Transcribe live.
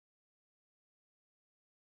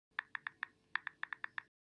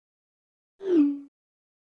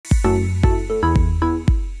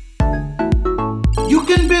You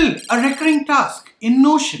can build a recurring task in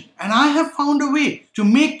Notion, and I have found a way to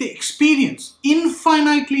make the experience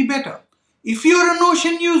infinitely better. If you're a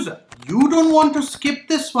Notion user, you don't want to skip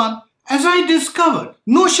this one. As I discovered,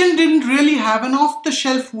 Notion didn't really have an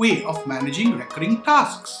off-the-shelf way of managing recurring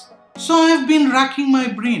tasks. So I've been racking my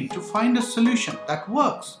brain to find a solution that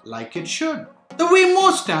works like it should, the way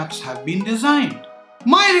most apps have been designed.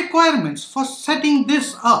 My requirements for setting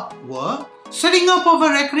this up were setting up of a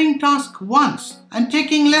recurring task once and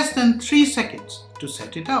taking less than 3 seconds to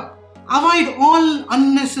set it up. Avoid all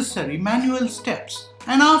unnecessary manual steps,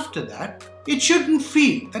 and after that, it shouldn't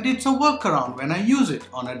feel that it's a workaround when I use it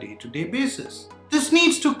on a day-to-day basis. This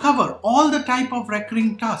needs to cover all the type of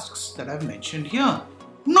recurring tasks that I've mentioned here.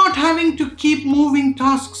 Not having to keep moving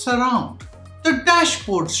tasks around. The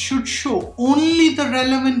dashboards should show only the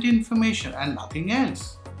relevant information and nothing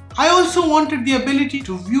else. I also wanted the ability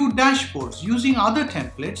to view dashboards using other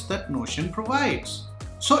templates that Notion provides.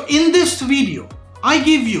 So in this video, I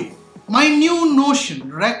give you my new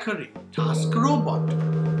Notion recurring task robot.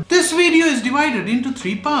 This video is divided into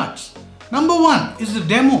 3 parts. Number 1 is the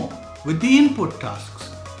demo with the input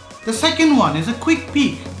tasks. The second one is a quick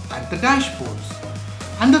peek at the dashboards.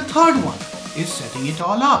 And the third one is setting it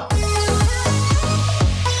all up.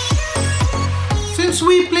 Since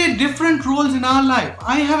we play different roles in our life,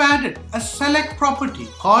 I have added a select property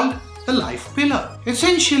called the life pillar,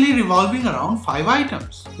 essentially revolving around 5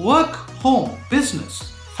 items: work, home,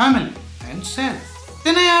 business, family, and self.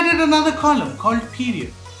 Then I added another column called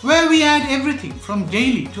period, where we add everything from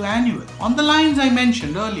daily to annual on the lines I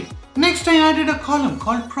mentioned earlier. Next, I added a column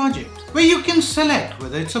called project, where you can select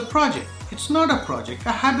whether it's a project, it's not a project,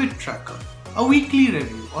 a habit tracker, a weekly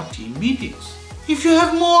review, or team meetings. If you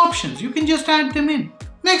have more options, you can just add them in.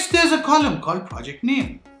 Next, there's a column called project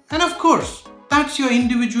name. And of course, that's your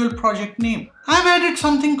individual project name. I've added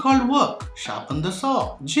something called work, sharpen the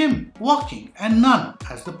saw, gym, walking, and none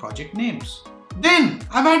as the project names. Then,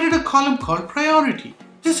 I've added a column called priority.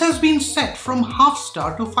 This has been set from half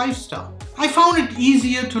star to 5 star. I found it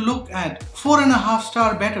easier to look at 4.5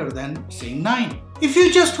 star better than saying 9. If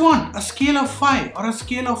you just want a scale of 5 or a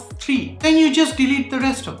scale of 3, then you just delete the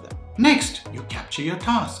rest of them. Next, you capture your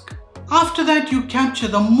task. After that, you capture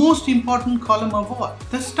the most important column of all,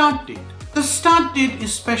 the start date. The start date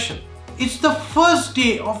is special. It's the first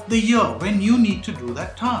day of the year when you need to do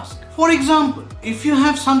that task. For example, if you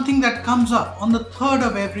have something that comes up on the 3rd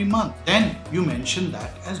of every month, then you mention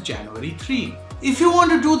that as January 3. If you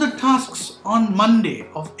want to do the tasks on Monday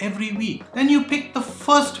of every week, then you pick the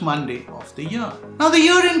first Monday of the year. Now the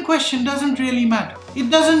year in question doesn't really matter. It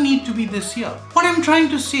doesn't need to be this year. What I'm trying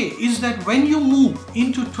to say is that when you move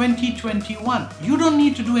into 2021, you don't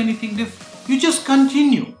need to do anything different. You just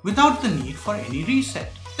continue without the need for any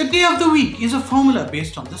reset. The day of the week is a formula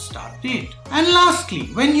based on the start date. And lastly,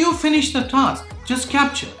 when you finish the task, just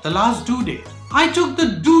capture the last due date. I took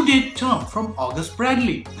the due date term from August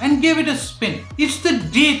Bradley and gave it a spin. It's the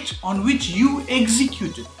date on which you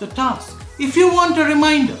executed the task. If you want a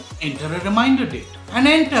reminder, enter a reminder date and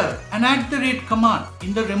enter an @ command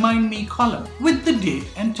in the remind me column with the date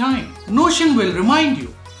and time. Notion will remind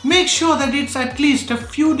you. Make sure that it's at least a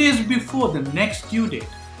few days before the next due date.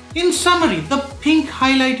 In summary, the pink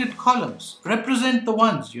highlighted columns represent the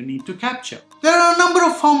ones you need to capture. There are a number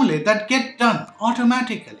of formulae that get done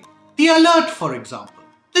automatically. The alert, for example.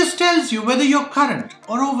 This tells you whether you're current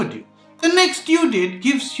or overdue. The next due date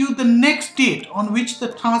gives you the next date on which the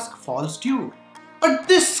task falls due. But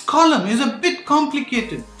this column is a bit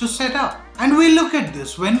complicated to set up, and we'll look at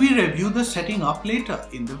this when we review the setting up later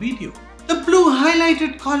in the video. The blue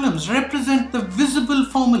highlighted columns represent the visible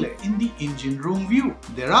formulae in the engine room view.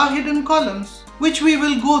 There are hidden columns, which we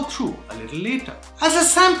will go through a little later. As a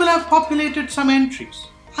sample, I've populated some entries.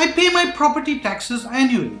 I pay my property taxes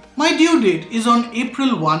annually. My due date is on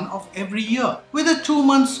April 1 of every year with a 2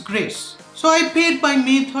 months grace. So I paid by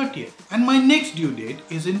May 30th and my next due date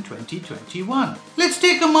is in 2021. Let's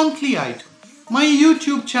take a monthly item. My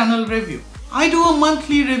YouTube channel review. I do a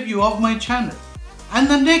monthly review of my channel and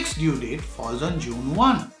the next due date falls on June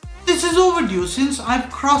 1. This is overdue since I've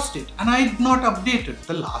crossed it and I had not updated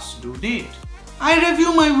the last due date. I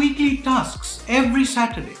review my weekly tasks every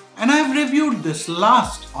Saturday and I've reviewed this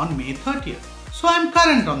last on May 30th. So I'm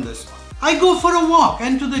current on this one. I go for a walk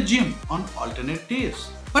and to the gym on alternate days.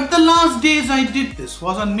 But the last days I did this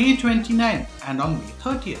was on May 29th and on May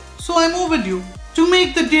 30th. So I'm overdue. To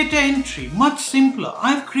make the data entry much simpler,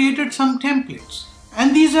 I've created some templates.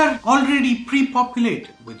 And these are already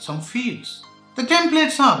pre-populated with some fields. The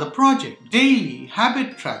templates are the project, daily,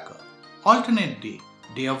 habit tracker, alternate day,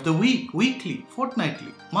 day of the week, weekly,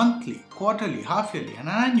 fortnightly, monthly, quarterly, half-yearly and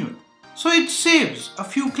annual. So it saves a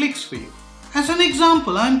few clicks for you. As an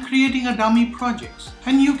example, I am creating a dummy project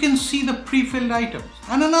and you can see the pre-filled items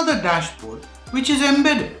and another dashboard which is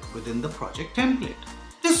embedded within the project template.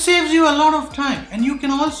 This saves you a lot of time, and you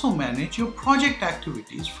can also manage your project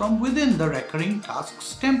activities from within the recurring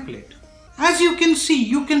tasks template. As you can see,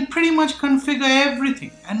 you can pretty much configure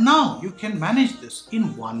everything, and now you can manage this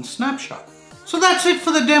in one snapshot. So that's it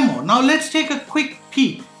for the demo. Now let's take a quick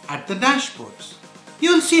peek at the dashboards.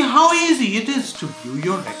 You'll see how easy it is to view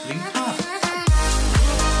your recurring tasks.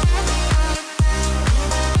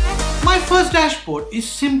 My first dashboard is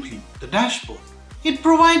simply the dashboard. It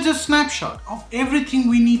provides a snapshot of everything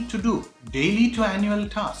we need to do, daily to annual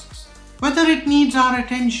tasks, whether it needs our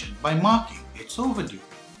attention by marking it's overdue,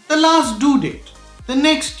 the last due date, the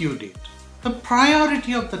next due date, the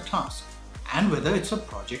priority of the task, and whether it's a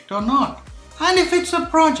project or not. And if it's a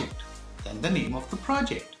project, then the name of the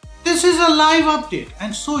project. This is a live update,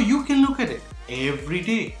 and so you can look at it every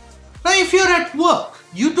day. Now, if you're at work,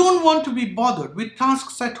 you don't want to be bothered with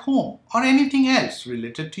tasks at home or anything else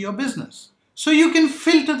related to your business. So you can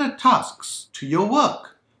filter the tasks to your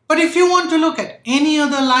work. But if you want to look at any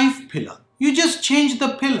other life pillar, you just change the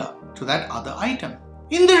pillar to that other item.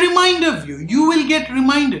 In the reminder view, you will get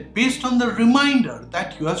reminded based on the reminder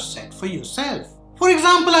that you have set for yourself. For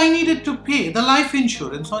example, I needed to pay the life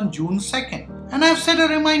insurance on June 2nd and I've set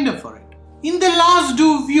a reminder for it. In the last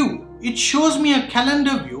due view, it shows me a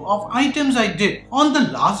calendar view of items I did on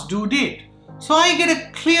the last due date. So I get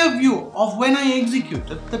a clear view of when I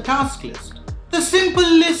executed the task list. The simple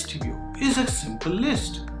list view is a simple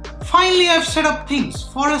list. Finally, I've set up things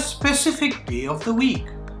for a specific day of the week.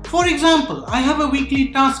 For example, I have a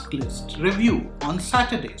weekly task list review on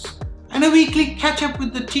Saturdays and a weekly catch up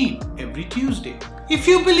with the team every Tuesday. If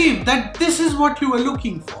you believe that this is what you are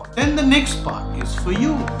looking for, then the next part is for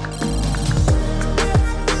you.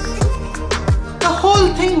 The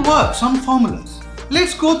whole thing works on formulas.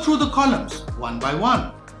 Let's go through the columns one by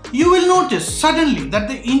one. You will notice suddenly that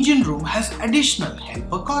the engine room has additional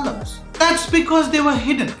helper columns. That's because they were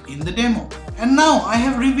hidden in the demo, and now I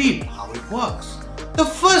have revealed how it works. The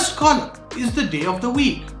first column is the day of the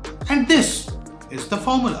week, and this is the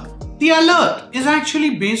formula. The alert is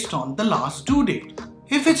actually based on the last due date.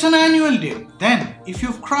 If it's an annual date, then if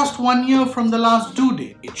you've crossed 1 year from the last due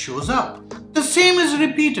date, it shows up. The same is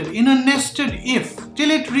repeated in a nested if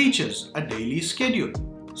till it reaches a daily schedule.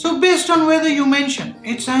 So based on whether you mention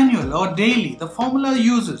it's annual or daily, the formula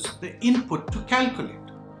uses the input to calculate.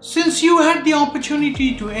 Since you had the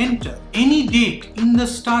opportunity to enter any date in the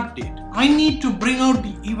start date, I need to bring out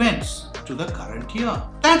the events to the current year.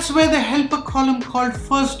 That's where the helper column called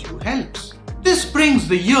first due helps. This brings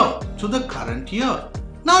the year to the current year.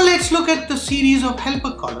 Now let's look at the series of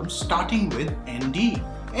helper columns starting with ND.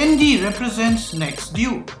 ND represents next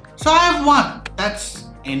due. So I have one, that's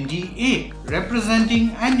NDA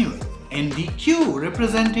representing annual, NDQ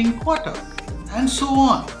representing quarter, and so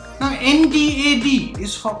on. Now NDAD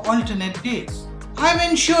is for alternate dates. I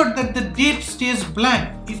have ensured that the date stays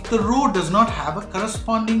blank if the row does not have a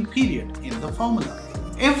corresponding period in the formula.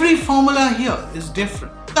 Every formula here is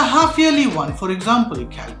different. The half-yearly one, for example,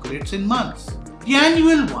 calculates in months. The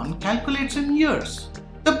annual one calculates in years.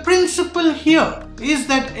 The principle here is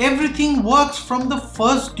that everything works from the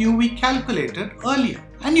first due we calculated earlier.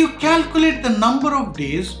 And you calculate the number of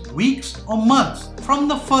days, weeks or months from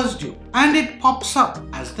the first due, and it pops up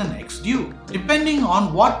as the next due, depending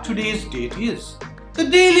on what today's date is. The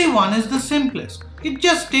daily one is the simplest. It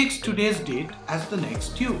just takes today's date as the next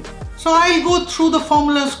due. So I'll go through the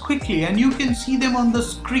formulas quickly and you can see them on the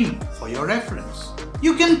screen for your reference.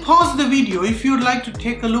 You can pause the video if you'd like to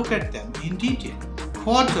take a look at them in detail.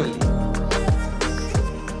 Quarterly,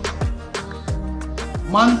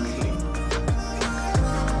 monthly,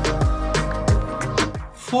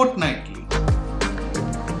 fortnightly,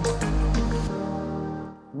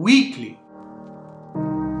 weekly,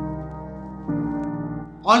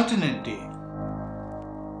 alternate day.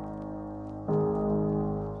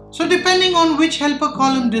 So depending on which helper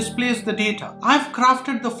column displays the data, I've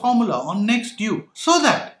crafted the formula on next due so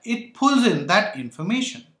that it pulls in that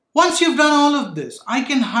information. Once you've done all of this, I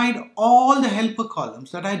can hide all the helper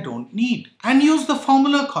columns that I don't need and use the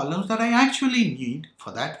formula columns that I actually need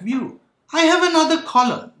for that view. I have another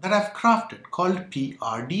column that I've crafted called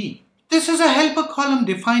PRD. This is a helper column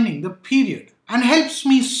defining the period and helps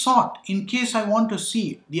me sort in case I want to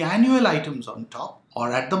see the annual items on top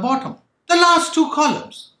or at the bottom. The last two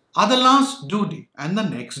columns are the last due date and the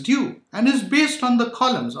next due and is based on the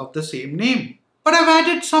columns of the same name. But I've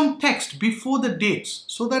added some text before the dates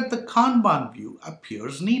so that the Kanban view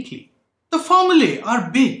appears neatly. The formulae are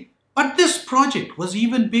big, but this project was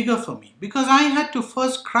even bigger for me because I had to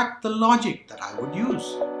first crack the logic that I would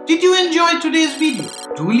use. Did you enjoy today's video?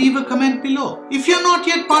 Do leave a comment below. If you're not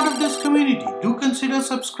yet part of this community, do consider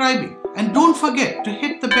subscribing and don't forget to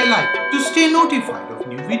hit the bell icon to stay notified of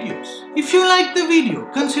new videos. If you like the video,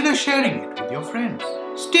 consider sharing it with your friends.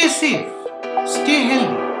 Stay safe, stay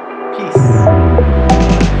healthy, peace.